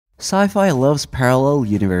Sci-fi loves parallel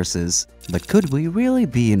universes, but could we really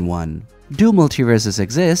be in one? Do multiverses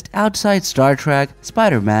exist outside Star Trek,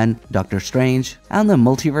 Spider-Man, Doctor Strange, and the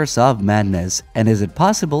Multiverse of Madness? And is it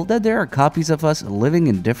possible that there are copies of us living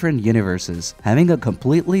in different universes, having a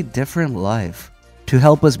completely different life? To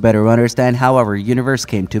help us better understand how our universe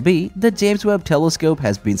came to be, the James Webb Telescope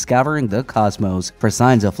has been scouring the cosmos for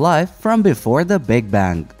signs of life from before the Big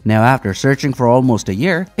Bang. Now, after searching for almost a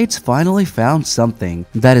year, it's finally found something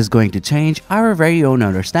that is going to change our very own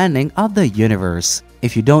understanding of the universe.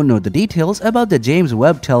 If you don't know the details about the James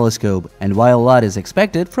Webb Telescope and why a lot is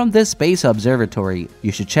expected from this space observatory,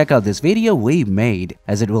 you should check out this video we made,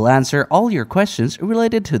 as it will answer all your questions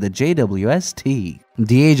related to the JWST.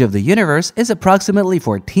 The age of the universe is approximately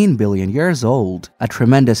 14 billion years old. A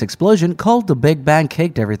tremendous explosion called the Big Bang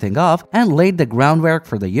kicked everything off and laid the groundwork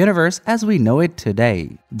for the universe as we know it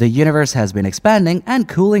today. The universe has been expanding and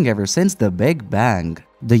cooling ever since the Big Bang.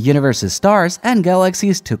 The universe's stars and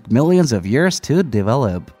galaxies took millions of years to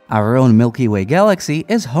develop. Our own Milky Way galaxy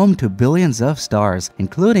is home to billions of stars,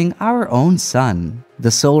 including our own sun.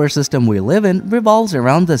 The solar system we live in revolves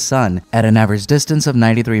around the sun at an average distance of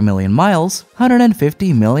 93 million miles,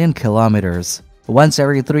 150 million kilometers. Once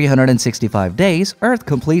every 365 days, Earth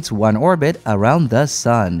completes one orbit around the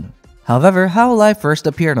sun. However, how life first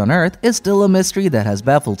appeared on Earth is still a mystery that has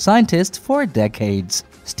baffled scientists for decades.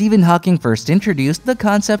 Stephan Hawking first introduced the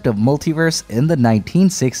concept of multiverse in the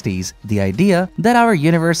 1960s, the idea that our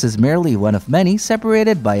universe is merely one of many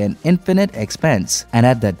separated by an infinite expanse, and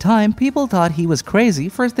at that time people thought he was crazy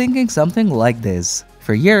for thinking something like this.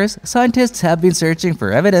 For years, scientists have been searching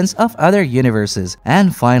for evidence of other universes,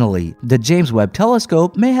 and finally, the James Webb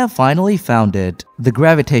Telescope may have finally found it. The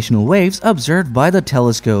gravitational waves observed by the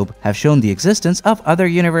telescope have shown the existence of other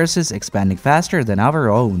universes expanding faster than our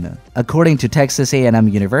own. According to Texas A&M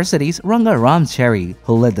University's Ranga Ramchari,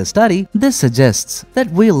 who led the study, this suggests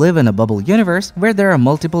that we live in a bubble universe where there are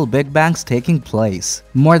multiple Big Bangs taking place.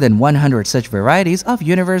 More than 100 such varieties of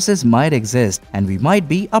universes might exist, and we might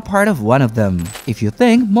be a part of one of them. If you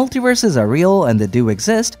think multiverses are real and they do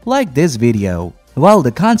exist, like this video. While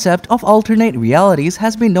the concept of alternate realities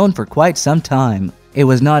has been known for quite some time, it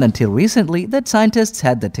was not until recently that scientists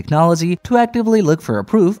had the technology to actively look for a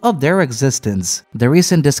proof of their existence. The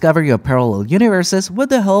recent discovery of parallel universes with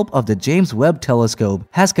the help of the James Webb Telescope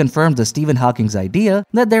has confirmed the Stephan Hawking's idea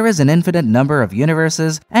that there is an infinite number of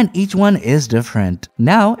universes and each one is different.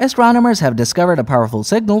 Now, astronomers have discovered a powerful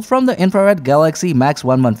signal from the infrared galaxy MAX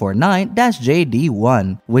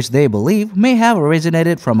 1149-JD1, which they believe may have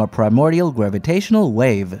originated from a primordial gravitational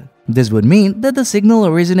wave. This would mean that the signal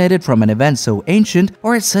originated from an event so ancient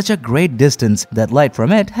or at such a great distance that light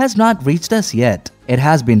from it has not reached us yet. It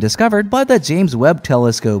has been discovered by the James Webb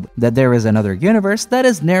Telescope that there is another universe that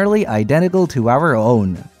is nearly identical to our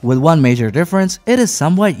own. With one major difference, it is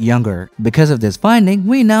somewhat younger. Because of this finding,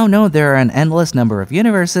 we now know there are an endless number of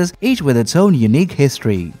universes, each with its own unique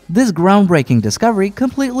history. This groundbreaking discovery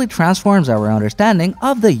completely transforms our understanding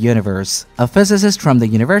of the universe. A physicist from the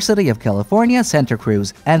University of California, Santa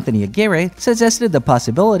Cruz, Anthony Aguirre, suggested the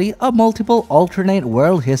possibility of multiple alternate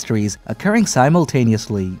world histories occurring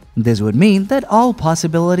simultaneously. This would mean that all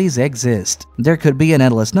possibilities exist. There could be an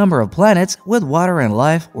endless number of planets with water and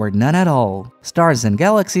life or none at all, stars and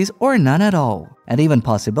galaxies or none at all, and even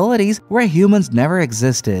possibilities where humans never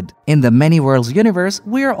existed. In the many worlds universe,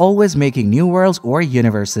 we are always making new worlds or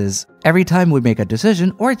universes. Every time we make a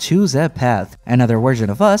decision or choose a path, another version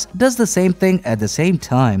of us does the same thing at the same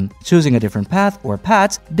time, choosing a different path or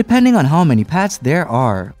paths depending on how many paths there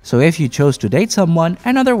are. So if you chose to date someone,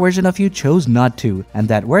 another version of you chose not to, and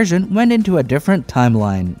that version went into a different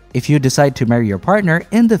timeline. If you decide to marry your partner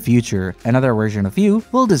in the future, another version of you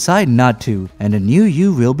will decide not to, and a new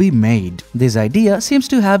you will be made. This idea seems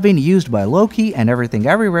to have been used by Loki and Everything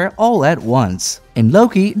Everywhere all at once. In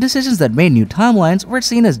Loki, decisions that made new timelines were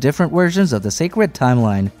seen as different versions of the sacred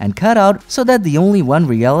timeline and cut out so that the only one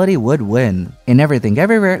reality would win. In Everything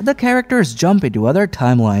Everywhere, the characters jump into other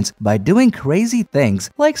timelines by doing crazy things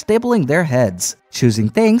like stapling their heads. Choosing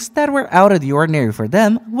things that were out of the ordinary for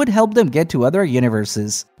them would help them get to other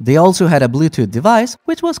universes. They also had a Bluetooth device,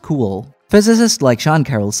 which was cool. Physicists like Sean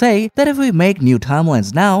Carroll say that if we make new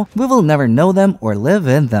timelines now, we will never know them or live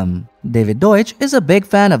in them. David Deutsch is a big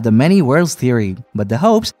fan of the many worlds theory, but the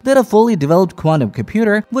hopes that a fully developed quantum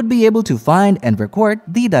computer would be able to find and record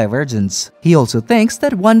the divergence. He also thinks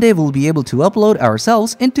that one day we'll be able to upload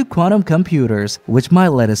ourselves into quantum computers, which might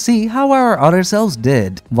let us see how our other selves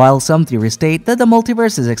did. While some theories state that the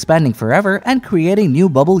multiverse is expanding forever and creating new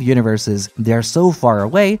bubble universes, they are so far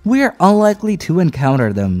away we are unlikely to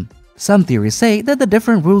encounter them. Some theories say that the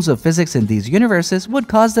different rules of physics in these universes would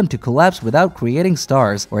cause them to collapse without creating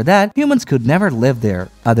stars, or that humans could never live there.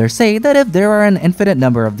 Others say that if there are an infinite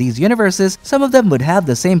number of these universes, some of them would have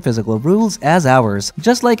the same physical rules as ours.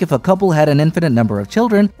 Just like if a couple had an infinite number of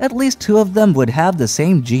children, at least 2 of them would have the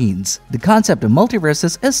same genes. The concept of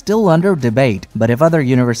multiverses is still under debate, but if other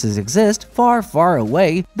universes exist far, far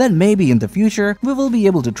away, then maybe in the future we will be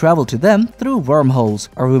able to travel to them through wormholes,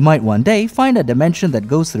 or we might one day find a dimension that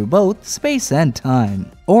goes through both space and time.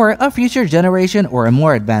 Or a future generation or a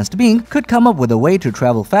more advanced being could come up with a way to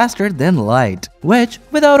travel faster than light, which,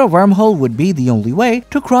 without a wormhole, would be the only way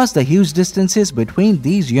to cross the huge distances between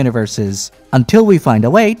these universes. Until we find a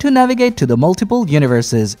way to navigate to the multiple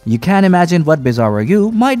universes, you can imagine what bizarro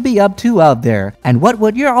you might be up to out there, and what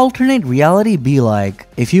would your alternate reality be like.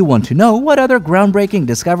 If you want to know what other groundbreaking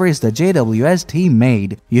discoveries the JWST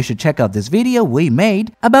made, you should check out this video we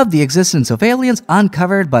made about the existence of aliens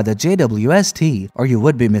uncovered by the JWST, or you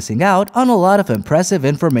would be missing out on a lot of impressive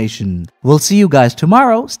information. We'll see you guys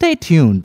tomorrow, stay tuned.